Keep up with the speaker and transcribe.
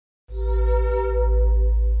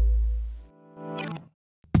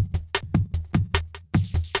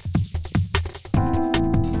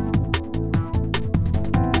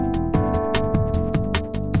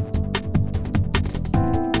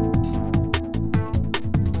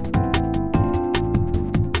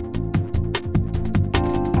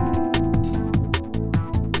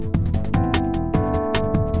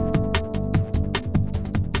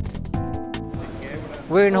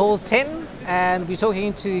We're in Hall 10 and we're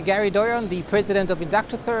talking to Gary Doyon, the president of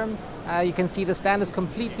Inductotherm. You can see the stand is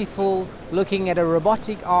completely full, looking at a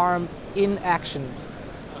robotic arm in action.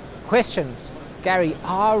 Question, Gary,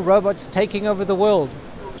 are robots taking over the world?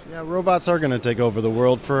 Yeah, robots are going to take over the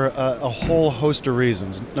world for a whole host of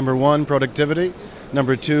reasons. Number one, productivity.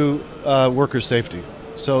 Number two, worker safety.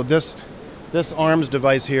 So this arms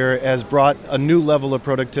device here has brought a new level of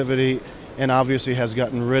productivity and obviously has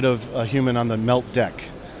gotten rid of a human on the melt deck,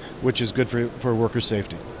 which is good for worker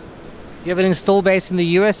safety. You have an install base in the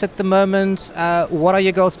US at the moment. What are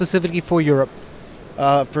your goals specifically for Europe?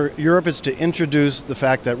 For Europe, it's to introduce the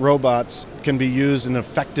fact that robots can be used in an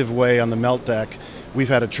effective way on the melt deck. We've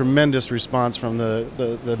had a tremendous response from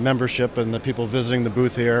the membership and the people visiting the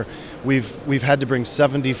booth here. We've had to bring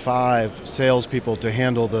 75 salespeople to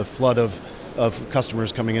handle the flood of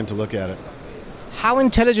customers coming in to look at it. How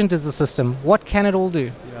intelligent is the system? What can it all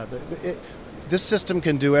do? Yeah, this system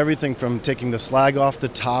can do everything from taking the slag off the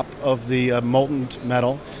top of the molten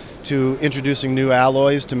metal to introducing new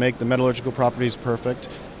alloys to make the metallurgical properties perfect,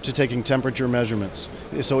 to taking temperature measurements.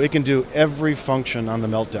 So it can do every function on the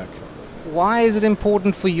melt deck. Why is it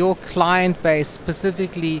important for your client base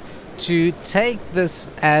specifically to take this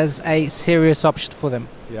as a serious option for them?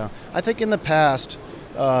 Yeah, I think in the past,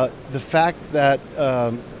 the fact that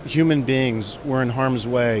human beings were in harm's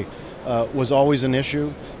way was always an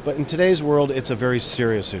issue, but in today's world it's a very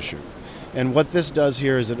serious issue. And what this does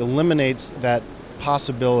here is it eliminates that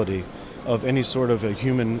possibility of any sort of a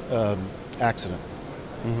human accident.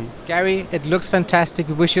 Mm-hmm. Gary, it looks fantastic.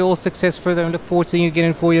 We wish you all success further and look forward to seeing you again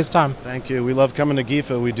in 4 years' time. Thank you. We love coming to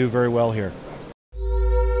GIFA. We do very well here.